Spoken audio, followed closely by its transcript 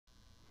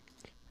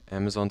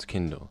Amazon's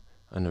Kindle,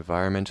 an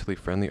environmentally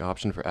friendly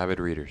option for avid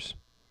readers.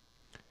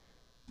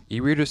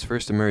 E-readers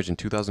first emerged in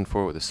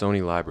 2004 with the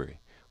Sony library.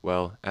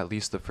 Well, at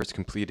least the first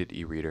completed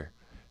e-reader.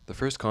 The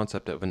first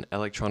concept of an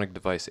electronic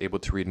device able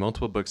to read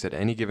multiple books at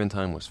any given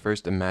time was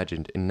first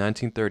imagined in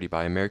 1930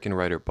 by American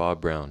writer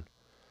Bob Brown.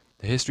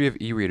 The history of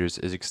e-readers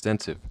is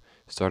extensive,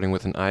 starting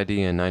with an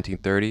idea in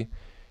 1930,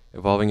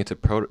 evolving into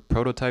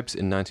prototypes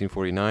in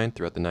 1949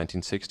 throughout the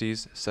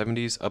 1960s,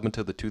 70s, up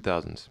until the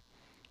 2000s.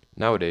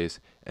 Nowadays,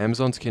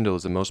 Amazon's Kindle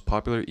is the most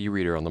popular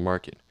e-reader on the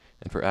market,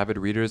 and for avid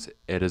readers,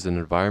 it is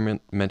an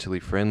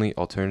environmentally friendly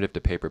alternative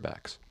to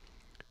paperbacks.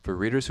 For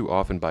readers who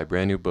often buy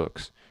brand new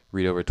books,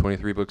 read over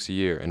 23 books a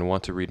year, and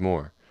want to read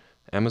more,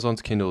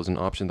 Amazon's Kindle is an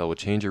option that will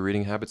change your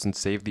reading habits and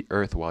save the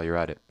earth while you're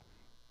at it.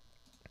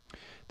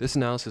 This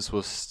analysis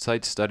will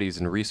cite studies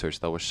and research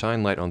that will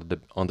shine light on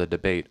the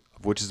debate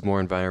of which is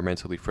more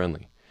environmentally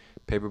friendly,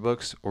 paper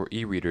books or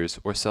e-readers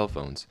or cell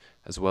phones,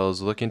 as well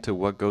as look into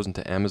what goes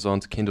into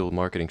Amazon's Kindle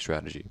marketing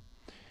strategy.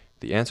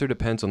 The answer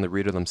depends on the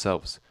reader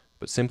themselves,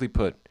 but simply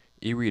put,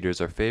 e-readers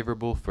are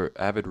favorable for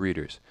avid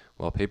readers,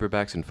 while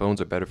paperbacks and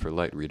phones are better for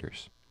light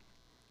readers.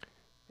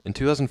 In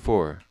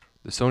 2004,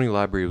 the Sony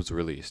library was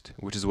released,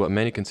 which is what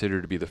many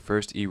consider to be the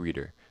first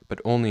e-reader,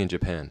 but only in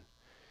Japan.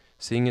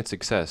 Seeing its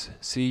success,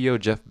 CEO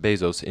Jeff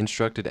Bezos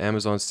instructed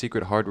Amazon's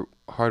secret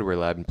hardware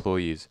lab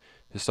employees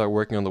to start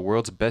working on the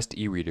world's best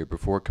e-reader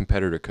before a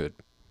competitor could.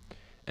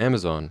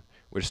 Amazon,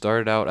 which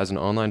started out as an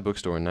online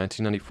bookstore in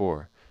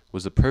 1994,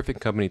 was the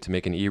perfect company to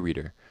make an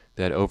e-reader.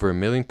 They had over 1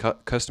 million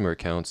customer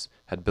accounts,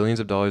 had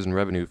billions of dollars in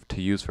revenue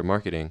to use for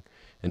marketing,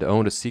 and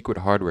owned a secret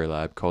hardware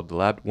lab called the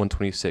Lab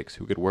 126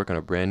 who could work on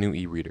a brand new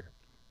e-reader.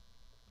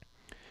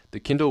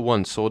 The Kindle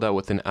One sold out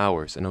within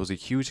hours, and it was a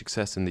huge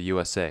success in the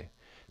USA.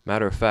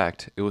 Matter of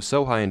fact, it was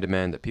so high in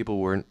demand that people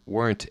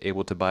weren't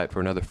able to buy it for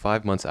another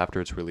 5 months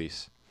after its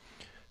release.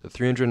 The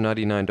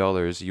 $399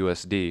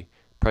 USD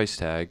price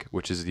tag,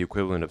 which is the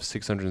equivalent of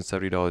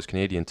 $670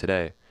 Canadian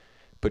today,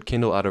 put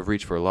Kindle out of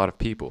reach for a lot of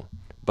people.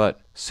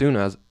 But soon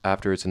as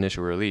after its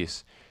initial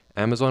release,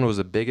 Amazon was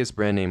the biggest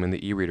brand name in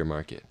the e-reader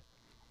market.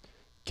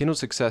 Kindle's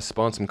success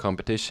spawned some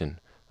competition,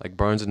 like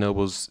Barnes &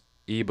 Noble's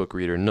e-book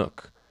reader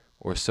Nook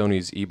or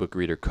Sony's e-book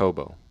reader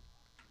Kobo.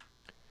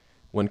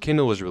 When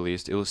Kindle was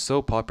released, it was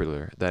so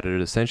popular that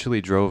it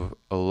essentially drove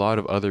a lot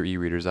of other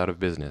e-readers out of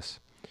business.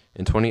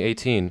 In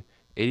 2018,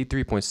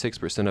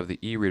 83.6% of the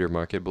e-reader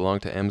market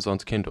belonged to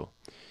Amazon's Kindle.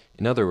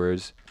 In other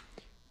words,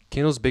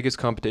 Kindle's biggest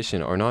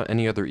competition are not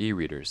any other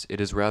e-readers,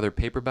 it is rather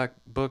paperback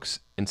books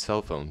and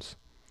cell phones.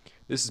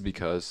 This is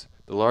because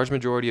the large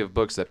majority of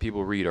books that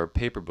people read are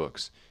paper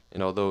books,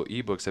 and although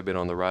e-books have been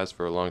on the rise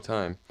for a long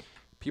time,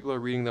 people are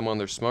reading them on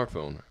their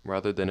smartphone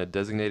rather than a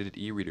designated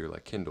e-reader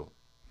like Kindle.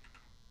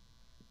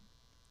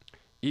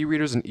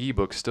 E-readers and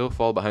e-books still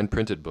fall behind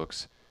printed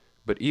books,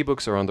 but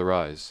e-books are on the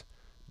rise.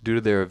 Due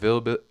to their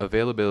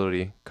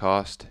availability,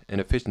 cost,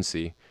 and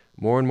efficiency,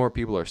 more and more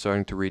people are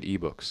starting to read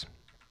e-books.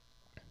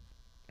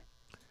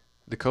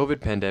 The COVID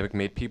pandemic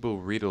made people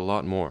read a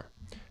lot more.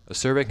 A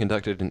survey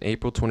conducted in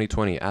April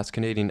 2020 asked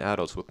Canadian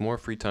adults with more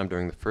free time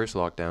during the first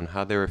lockdown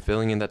how they were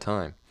feeling in that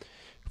time.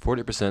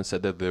 40%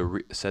 said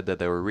that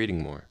they were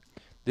reading more.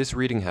 This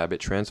reading habit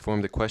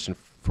transformed the question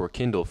for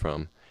Kindle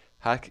from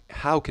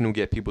how can we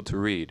get people to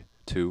read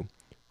to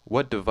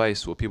what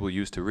device will people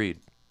use to read?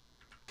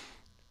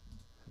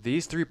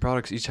 These three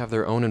products each have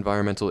their own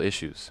environmental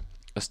issues.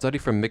 A study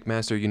from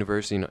McMaster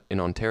University in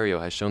Ontario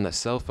has shown that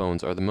cell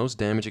phones are the most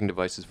damaging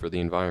devices for the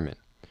environment.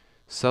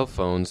 Cell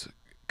phones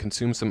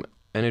consume some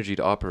energy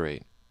to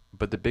operate,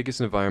 but the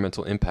biggest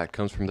environmental impact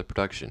comes from the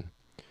production.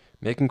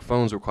 Making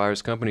phones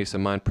requires companies to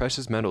mine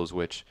precious metals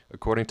which,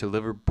 according to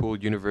Liverpool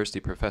University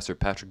professor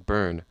Patrick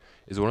Byrne,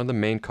 is one of the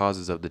main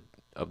causes of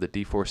the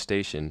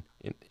deforestation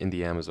in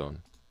the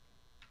Amazon.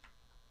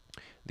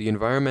 The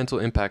environmental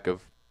impact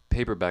of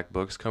paperback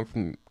books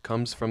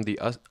comes from the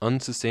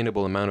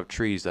unsustainable amount of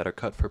trees that are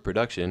cut for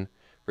production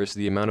versus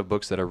the amount of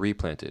books that are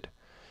replanted.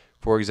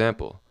 For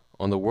example,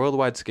 on the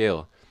worldwide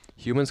scale,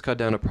 humans cut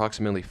down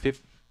approximately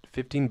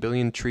 15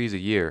 billion trees a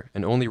year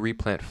and only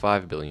replant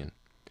 5 billion.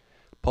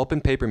 Pulp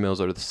and paper mills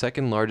are the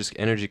second largest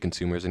energy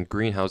consumers and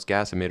greenhouse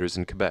gas emitters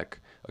in Quebec,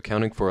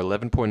 accounting for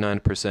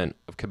 11.9%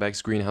 of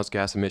Quebec's greenhouse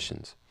gas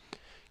emissions.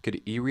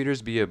 Could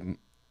e-readers be a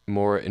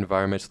more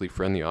environmentally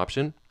friendly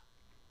option?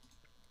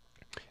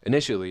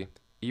 Initially,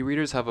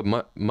 e-readers have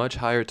a much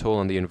higher toll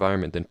on the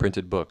environment than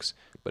printed books,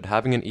 but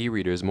having an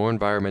e-reader is more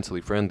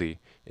environmentally friendly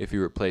if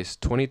you replace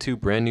 22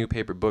 brand new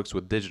paper books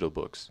with digital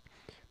books.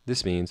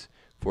 This means,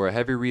 for a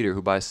heavy reader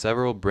who buys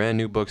several brand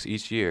new books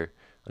each year,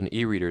 an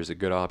e-reader is a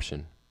good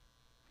option.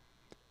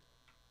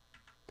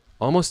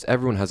 Almost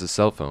everyone has a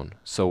cell phone,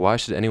 so why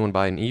should anyone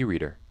buy an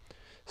e-reader?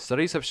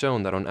 Studies have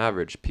shown that on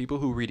average, people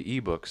who read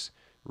e-books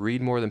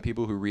read more than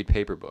people who read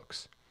paper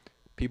books.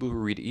 People who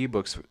read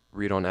e-books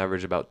read on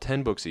average about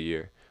 10 books a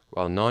year,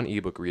 while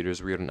non-e-book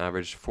readers read on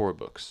average 4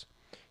 books.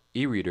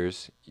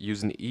 E-readers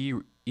use an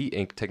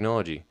e-ink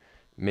technology,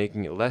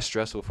 making it less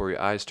stressful for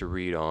your eyes to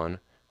read on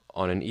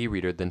an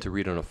e-reader than to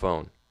read on a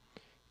phone.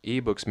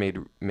 Ebooks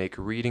make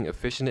reading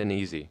efficient and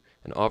easy,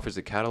 and offers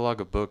a catalog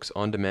of books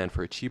on demand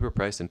for a cheaper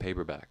price than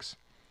paperbacks.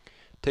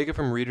 Take it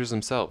from readers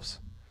themselves.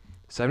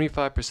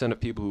 75% of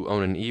people who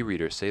own an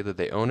e-reader say that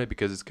they own it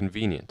because it's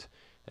convenient,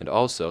 and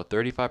also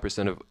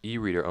 35% of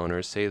e-reader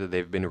owners say that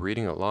they've been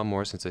reading a lot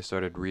more since they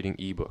started reading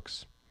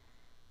ebooks.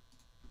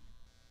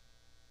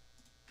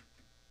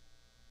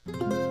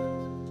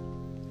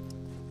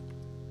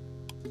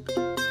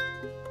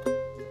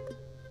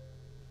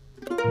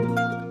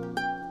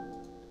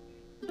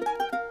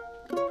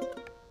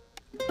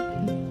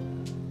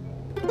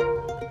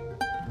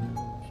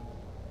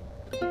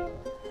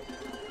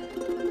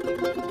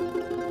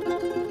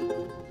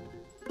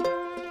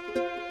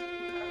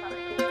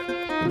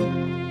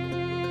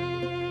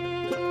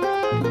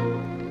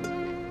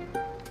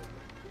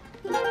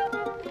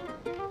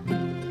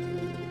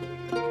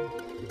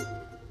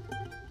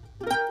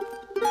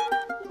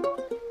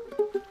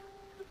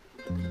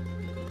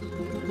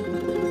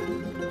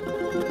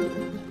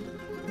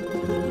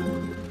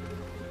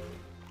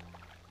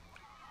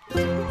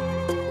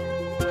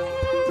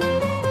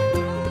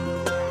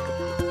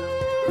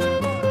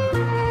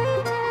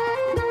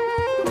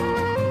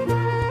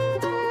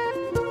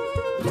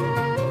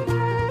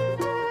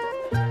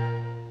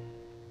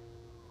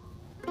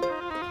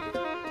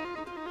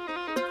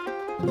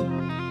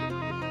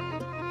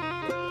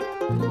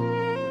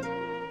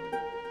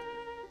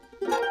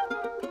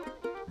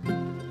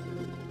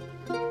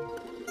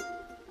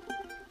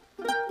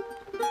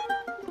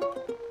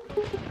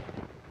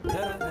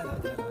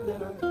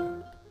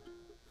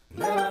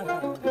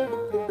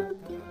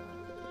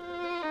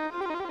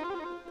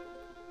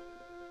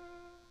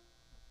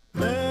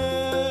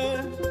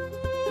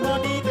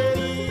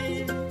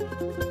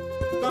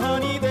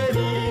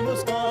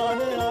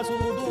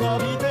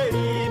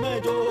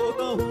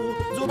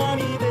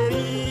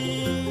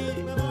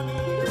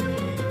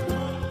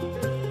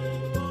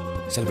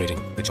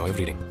 Celebrating the joy of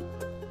reading.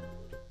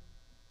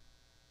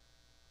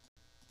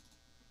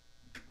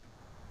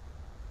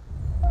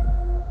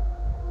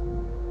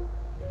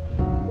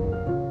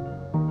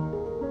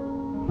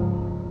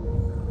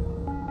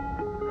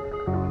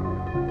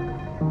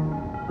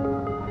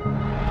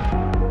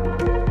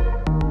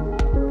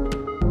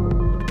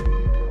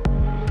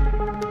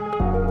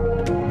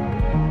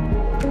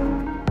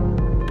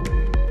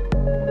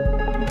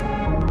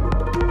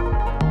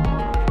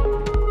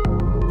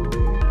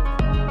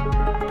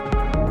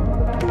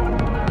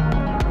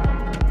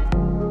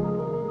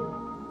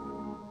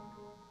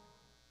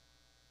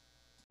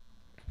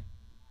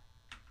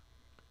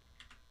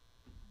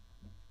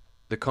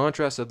 The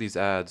contrast of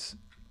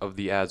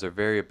the ads are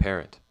very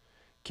apparent.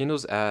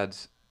 Kindle's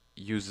ads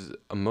uses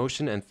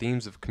emotion and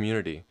themes of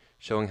community,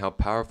 showing how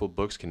powerful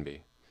books can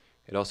be.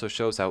 It also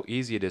shows how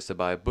easy it is to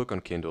buy a book on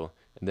Kindle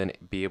and then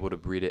be able to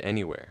read it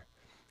anywhere.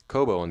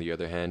 Kobo, on the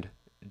other hand,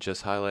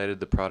 just highlighted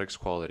the product's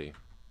quality.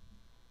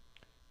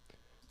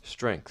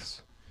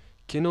 Strengths.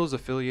 Kindle is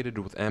affiliated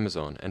with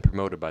Amazon and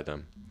promoted by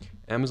them.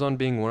 Amazon,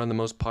 being one of the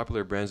most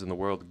popular brands in the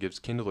world, gives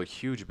Kindle a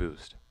huge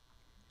boost.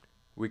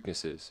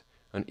 Weaknesses.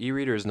 An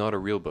e-reader is not a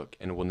real book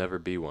and will never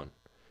be one.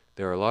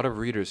 There are a lot of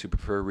readers who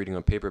prefer reading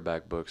on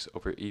paperback books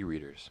over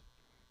e-readers.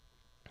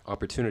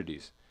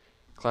 Opportunities.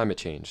 Climate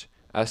change.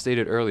 As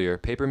stated earlier,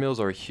 paper mills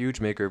are a huge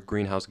maker of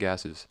greenhouse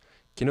gases.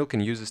 Kindle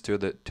can use this to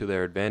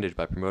their advantage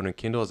by promoting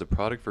Kindle as a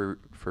product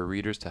for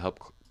readers to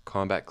help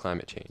combat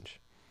climate change.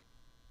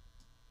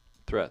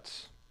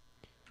 Threats.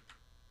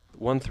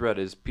 One threat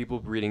is people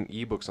reading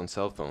ebooks on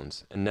cell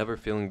phones and never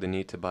feeling the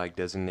need to buy a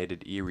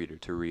designated e-reader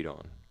to read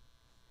on.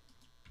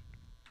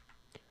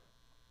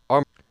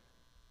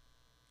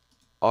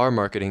 Our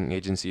marketing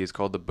agency is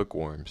called the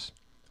Bookworms.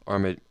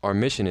 Our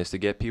mission is to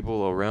get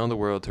people around the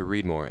world to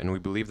read more, and we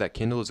believe that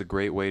Kindle is a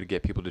great way to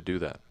get people to do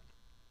that.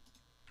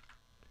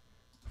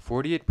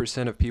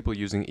 48% of people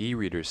using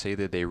e-readers say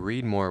that they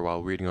read more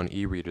while reading on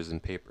e-readers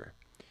than paper.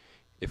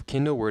 If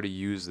Kindle were to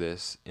use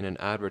this in an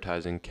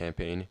advertising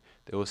campaign,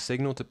 they will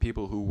signal to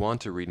people who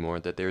want to read more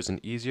that there is an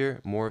easier,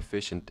 more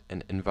efficient,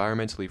 and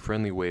environmentally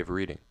friendly way of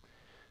reading.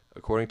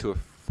 According to a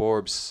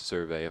Forbes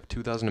survey of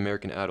 2,000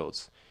 American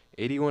adults,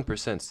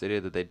 81%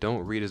 stated that they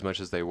don't read as much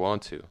as they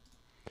want to.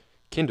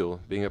 Kindle,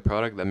 being a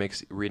product that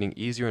makes reading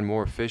easier and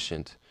more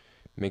efficient,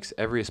 makes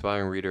every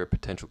aspiring reader a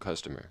potential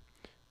customer.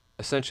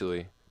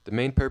 Essentially, the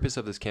main purpose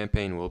of this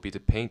campaign will be to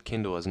paint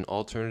Kindle as an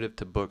alternative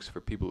to books for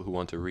people who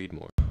want to read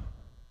more.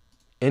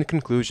 In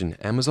conclusion,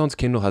 Amazon's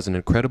Kindle has an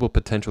incredible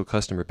potential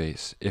customer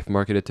base if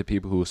marketed to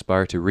people who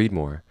aspire to read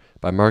more,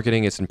 by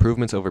marketing its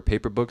improvements over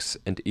paper books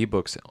and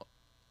ebooks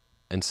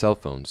and cell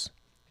phones,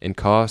 in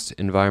cost,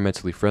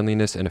 environmentally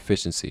friendliness, and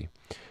efficiency.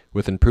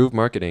 With improved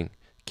marketing,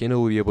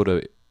 Kindle will be able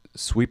to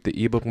sweep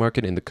the ebook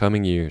market in the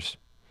coming years.